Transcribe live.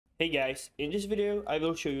Hey guys, in this video I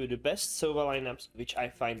will show you the best Sova lineups which I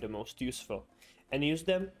find the most useful and use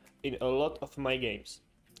them in a lot of my games.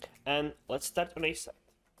 And let's start on a side.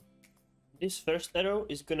 This first arrow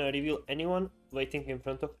is gonna reveal anyone waiting in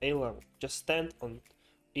front of a lamp. Just stand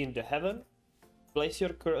in the heaven, place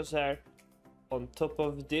your crosshair on top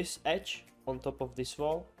of this edge, on top of this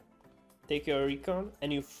wall, take your recon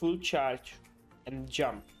and you full charge and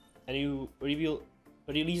jump and you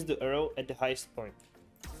release the arrow at the highest point.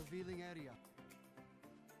 Area.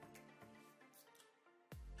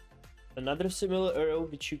 Another similar arrow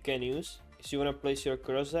which you can use is you want to place your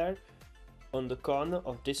crosshair on the corner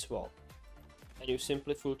of this wall and you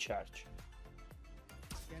simply full charge.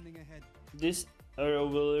 Scanning ahead. This arrow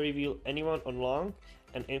will reveal anyone on long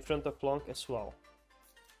and in front of long as well.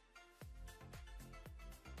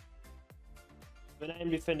 When I am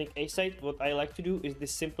defending a side, what I like to do is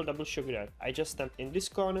this simple double shockdart. I just stand in this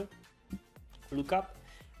corner, look up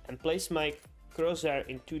and place my crosshair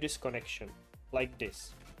into this connection, like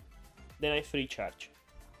this. Then I free charge.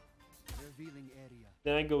 Revealing area.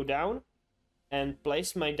 Then I go down and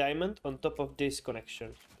place my diamond on top of this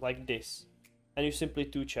connection, like this. And you simply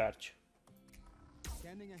two charge.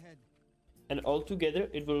 Scanning ahead. And all together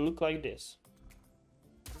it will look like this.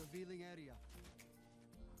 Revealing area.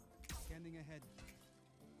 Scanning ahead.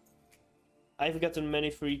 I've gotten many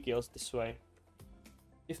free kills this way.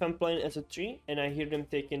 If I'm playing as a tree and I hear them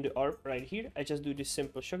taking the orb right here, I just do this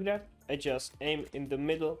simple shockdart. I just aim in the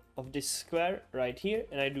middle of this square right here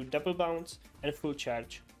and I do double bounce and full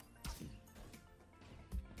charge.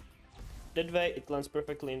 That way it lands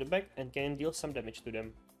perfectly in the back and can deal some damage to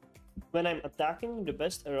them. When I'm attacking, the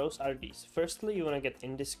best arrows are these. Firstly, you wanna get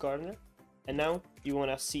in this corner and now you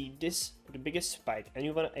wanna see this, the biggest spike, and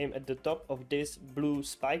you wanna aim at the top of this blue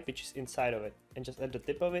spike which is inside of it and just at the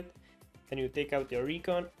tip of it. And you take out your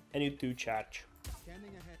recon and you two charge.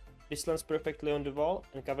 Scanning ahead. This lands perfectly on the wall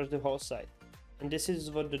and covers the whole side. And this is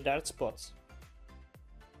what the dart spots.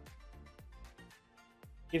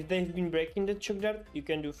 If they've been breaking the shockdart, you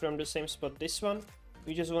can do from the same spot this one.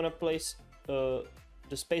 You just want to place the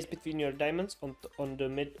space between your diamonds on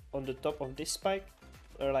the top of this spike,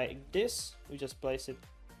 or like this. You just place it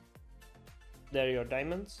there, your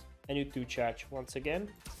diamonds, and you two charge once again.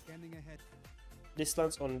 Scanning ahead. This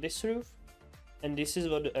lands on this roof. And this is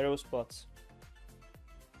what the arrow spots.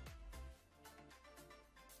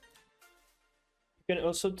 You can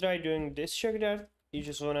also try doing this shockdart. You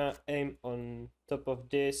just wanna aim on top of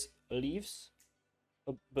these leaves,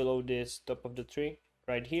 up below this top of the tree,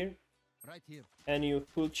 right here. Right here. And you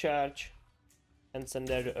full charge and send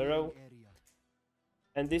there the arrow. Area.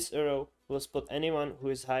 And this arrow will spot anyone who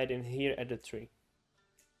is hiding here at the tree.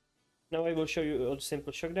 Now I will show you a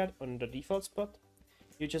simple shockdart on the default spot.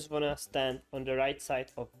 You just wanna stand on the right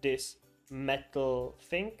side of this metal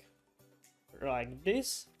thing, like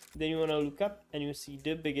this. Then you wanna look up and you see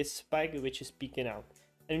the biggest spike which is peeking out.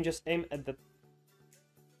 And you just aim at the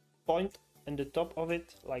point and the top of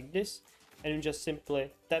it, like this. And you just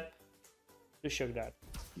simply tap the shockdart.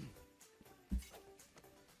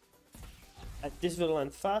 And this will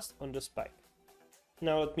land fast on the spike.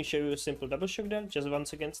 Now let me show you a simple double shockdart. Just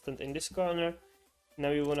once again stand in this corner.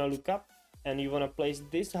 Now you wanna look up. And you want to place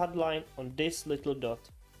this hard line on this little dot,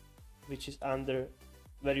 which is under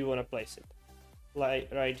where you want to place it, like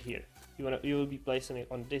right here. You will be placing it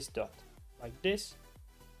on this dot, like this,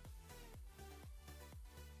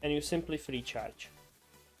 and you simply free charge.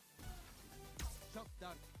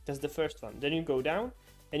 Shockdart. That's the first one. Then you go down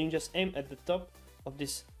and you just aim at the top of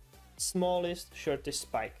this smallest, shortest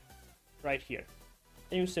spike, right here,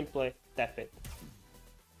 and you simply tap it.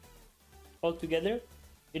 All together,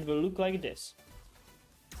 it will look like this.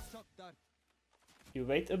 Shockdart. You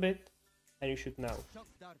wait a bit and you shoot now.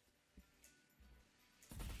 Shockdart.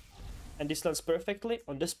 And this lands perfectly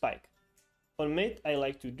on the spike. On mid, I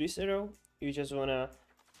like to do this arrow. You just wanna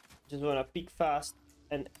peek fast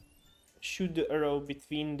and shoot the arrow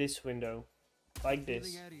between this window, like this.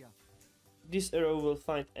 Revealing area. This arrow will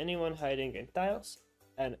find anyone hiding in tiles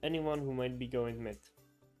and anyone who might be going mid.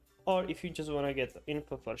 Or if you just wanna get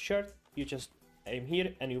info for short, you just aim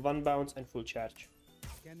here and you one bounce and full charge.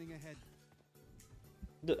 Scanning ahead.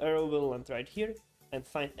 The arrow will land right here and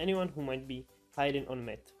find anyone who might be hiding on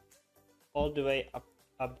mid, all the way up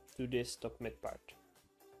to this top mid part.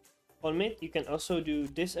 On mid, you can also do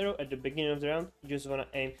this arrow at the beginning of the round. You just want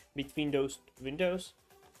to aim between those windows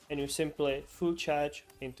and you simply full charge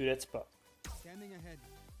into that spot. Scanning ahead.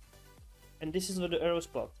 And this is what the arrow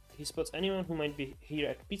spots. He spots anyone who might be here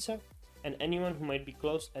at pizza and anyone who might be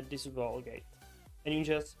close at this wall gate. And you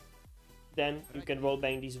just then you can wall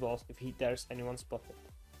bang these walls if there's anyone spotted.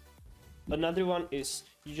 Another one is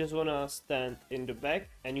you just wanna stand in the back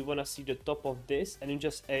and you wanna see the top of this, and you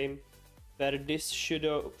just aim where this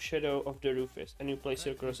shadow of the roof is, and you place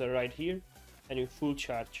your cursor right here and you full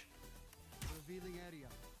charge. Revealing area.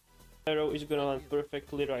 Arrow is gonna land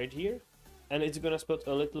perfectly right here, and it's gonna spot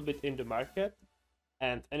a little bit in the market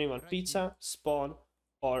and anyone pizza, spawn,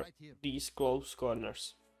 or these close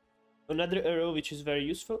corners. Another arrow which is very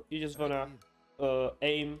useful, you just wanna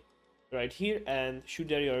aim right here and shoot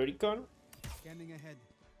there your recon. Scanning ahead.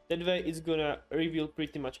 That way it's gonna reveal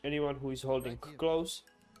pretty much anyone who is holding close,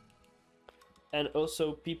 and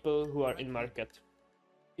also people who are in market.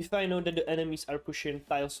 If I know that the enemies are pushing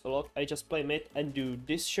tiles a lot, I just play mid and do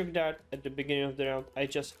this shock dart at the beginning of the round. I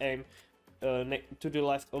just aim to the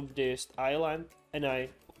left of this island and I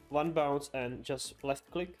one bounce and just left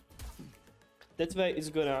click. That way it's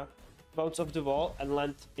gonna bounce off the wall and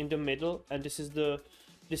land in the middle, and this is the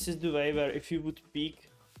way where if you would peek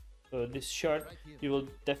this shot, you will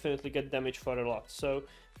definitely get damage for a lot. So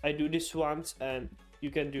I do this once and you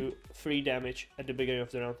can do 3 damage at the beginning of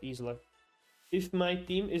the round easily. If my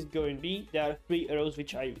team is going B, there are 3 arrows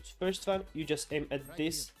which I use. First one, you just aim at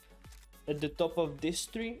this, at the top of this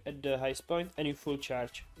tree, at the highest point, and you full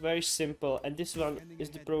charge. Very simple, and this one is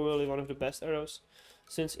probably one of the best arrows,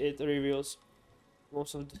 since it reveals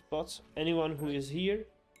most of the spots. Anyone who is here,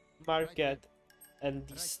 market, and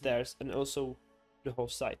these stairs, and also the whole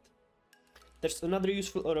site. There's another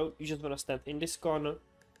useful arrow, you just wanna stand in this corner,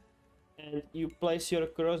 and you place your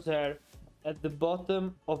crosshair at the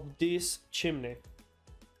bottom of this chimney,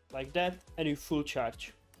 like that, and you full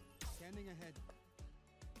charge. Scanning ahead.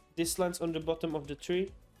 This lands on the bottom of the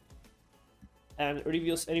tree and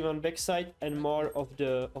reveals anyone backside and more of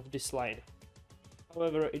this line.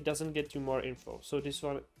 However, it doesn't get you more info, so this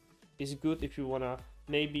one is good if you wanna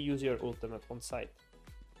maybe use your ultimate on site.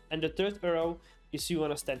 And the third arrow is you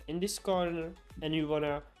wanna stand in this corner and you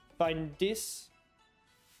wanna find this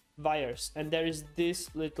wires, and there is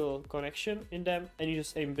this little connection in them, and you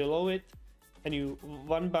just aim below it and you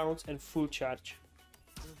one bounce and full charge.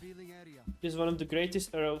 Revealing area. This is one of the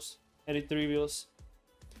greatest arrows, and it reveals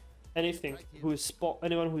anything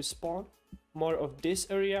anyone who is spawned, more of this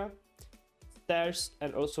area, stairs,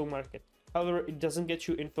 and also market. However, it doesn't get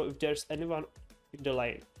you info if there's anyone in the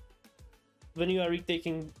lane. When you are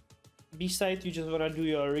retaking B side, you just wanna do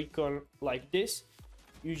your recon like this.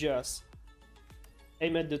 You just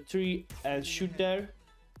aim at the tree and shoot there,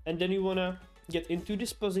 and then you wanna get into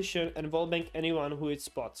this position and wallbang anyone who it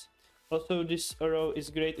spots. Also, this arrow is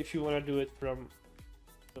great if you wanna do it from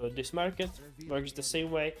this market, works the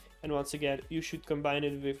same way, and once again you should combine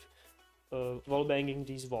it with wallbanging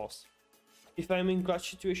these walls. If I'm in clutch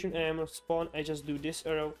situation and I'm on spawn, I just do this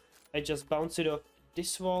arrow, I just bounce it off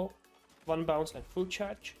this wall, one bounce and full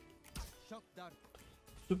charge. Shockdart.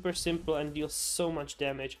 Super simple and deals so much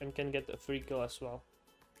damage and can get a free kill as well.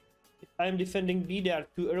 If I'm defending B, there are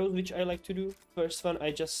 2 arrows which I like to do. First one,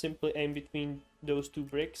 I just simply aim between those 2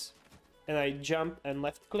 bricks and I jump and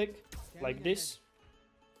left click like this.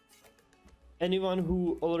 Anyone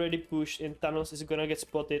who already pushed in tunnels is gonna get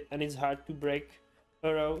spotted, and it's hard to break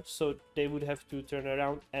arrow, so they would have to turn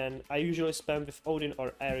around, and I usually spam with Odin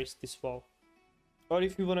or Ares this wall. Or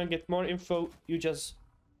if you wanna get more info, you just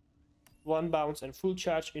one bounce and full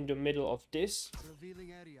charge in the middle of this,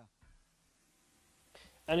 Revealing area.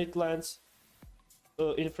 and it lands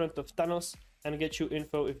in front of tunnels and get you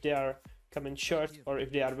info if they are coming short or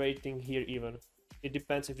if they are waiting here even. It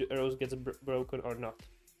depends if the arrows gets broken or not.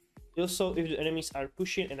 Also, if the enemies are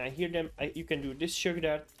pushing and I hear them, you can do this shock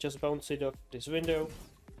dart, just bounce it off this window.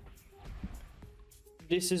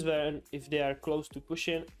 This is where, if they are close to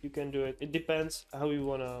pushing, you can do it. It depends how you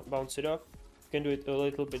wanna bounce it off. You can do it a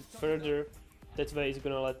little bit further, that way it's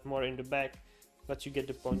gonna let more in the back, but you get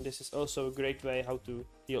the point. This is also a great way how to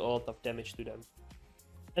deal a lot of damage to them.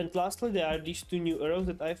 And lastly, there are these 2 new arrows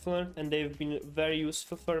that I've learned, and they've been very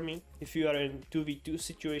useful for me. If you are in 2v2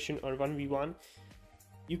 situation or 1v1,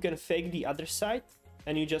 you can fake the other side,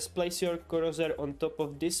 and you just place your crosshair on top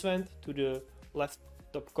of this vent to the left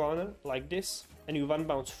top corner, like this, and you one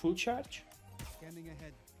bounce full charge. Scanning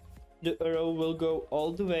ahead. The arrow will go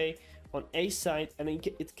all the way on A side, and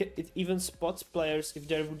it even spots players if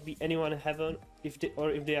there would be anyone heaven, if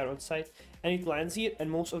they are on site, and it lands here, and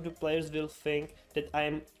most of the players will think that I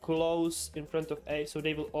am close in front of A, so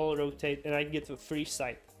they will all rotate and I get a free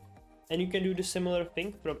sight. And you can do the similar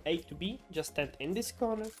thing from A to B, just stand in this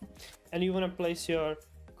corner, and you wanna place your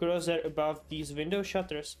crosshair above these window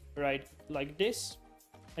shutters, right like this,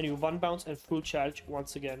 and you one bounce and full charge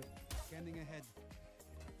once again. Scanning ahead.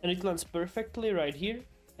 And it lands perfectly right here,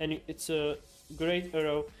 and it's a great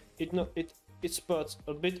arrow. it spots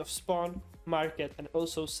a bit of spawn, market, and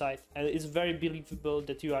also site, and it's very believable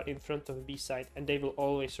that you are in front of B site, and they will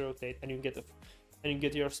always rotate, and you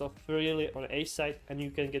get yourself really on A site, and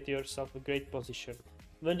you can get yourself a great position.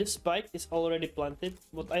 When the spike is already planted,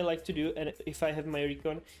 what I like to do, and if I have my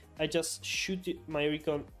recon, I just shoot my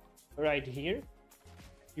recon right here.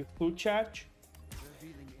 You full charge,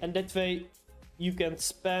 and that way you can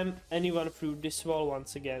spam anyone through this wall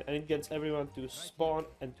once again, and it gets everyone to spawn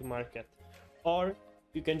and to market. Or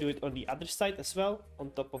you can do it on the other side as well,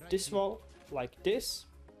 on top of this wall, like this,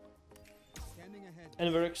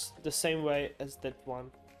 and works the same way as that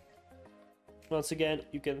one. Once again,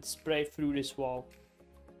 you can spray through this wall.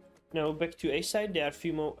 Now back to A side, there are a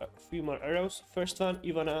few more arrows. First one,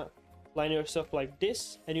 you wanna line yourself like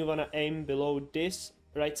this, and you wanna aim below this,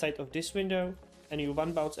 right side of this window, and you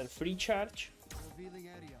one bounce and free charge.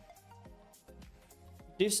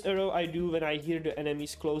 This arrow I do when I hear the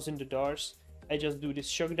enemies closing the doors. I just do this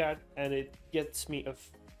shock dart, and it gets me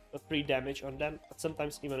a free damage on them, but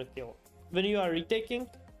sometimes even a kill. When you are retaking,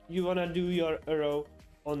 you wanna do your arrow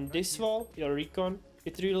on this wall, your recon.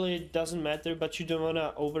 It really doesn't matter, but you don't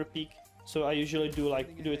wanna overpeak, so I usually do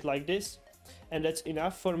it like this, and that's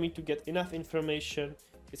enough for me to get enough information.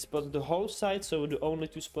 It spots the whole side, so the only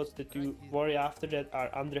two spots that you worry after that are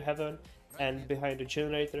under heaven and behind the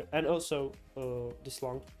generator, and also this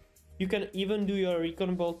long. You can even do your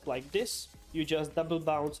recon bolt like this. You just double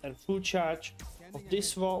bounce and full charge of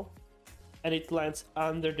this wall, and it lands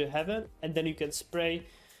under the heaven, and then you can spray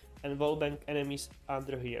and wallbang enemies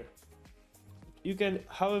under here.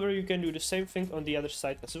 However, you can do the same thing on the other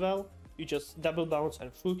side as well. You just double bounce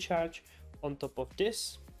and full charge on top of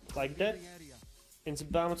this, like that.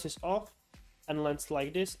 It bounces off and lands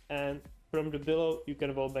like this, and from the below you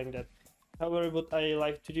can wallbang that. However, what I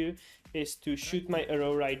like to do is to shoot my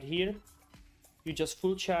arrow right here. You just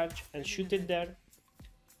full charge and shoot it there,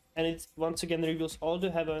 and it once again reveals all the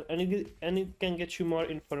heaven, and it can get you more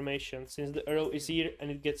information since the arrow is here, and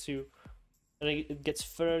it gets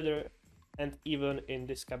further and even in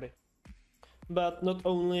this cabin. But not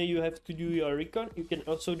only you have to do your recon, you can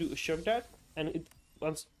also do a shock dart, and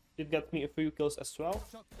once it got me a few kills as well,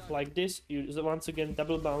 like this. You once again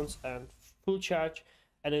double bounce and full charge,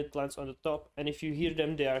 and it lands on the top, and if you hear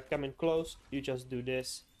them, they are coming close, you just do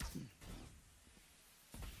this.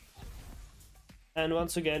 And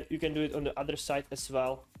once again, you can do it on the other side as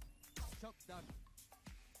well.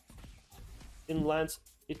 It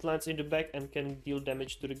lands in the back and can deal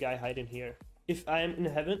damage to the guy hiding here. If I am in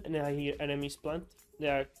heaven and I hear enemies plant,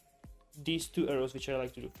 there are these two arrows which I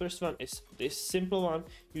like to do. First one is this simple one.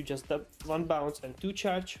 You just one bounce and two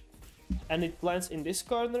charge, and it lands in this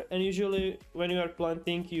corner, and usually when you are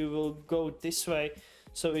planting you will go this way,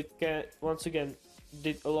 so it can once again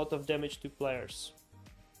did a lot of damage to players.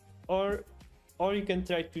 Or you can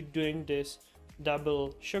try to doing this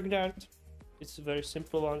double shock dart. It's a very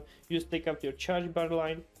simple one. You just take up your charge bar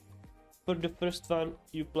line. For the first one,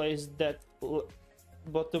 you place that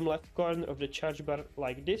bottom left corner of the charge bar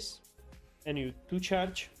like this, and you two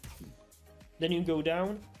charge. Then you go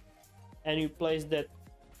down and you place that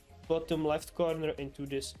bottom left corner into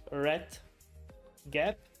this red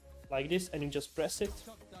gap like this, and you just press it.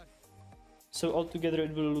 So altogether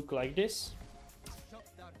it will look like this.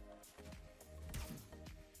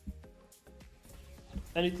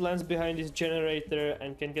 And it lands behind this generator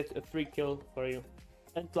and can get a free kill for you.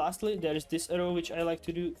 And lastly, there is this arrow which I like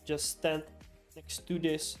to do. Just stand next to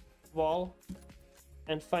this wall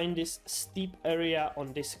and find this steep area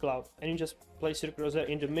on this cloud, and you just place your crosshair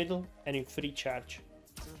in the middle and you free charge.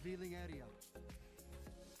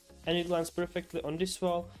 And it lands perfectly on this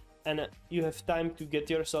wall, and you have time to get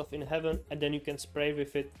yourself in heaven, and then you can spray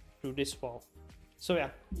with it through this wall. So yeah,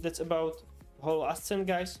 that's about the whole Ascent,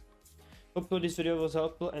 guys. Hope this video was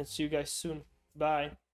helpful, and see you guys soon. Bye.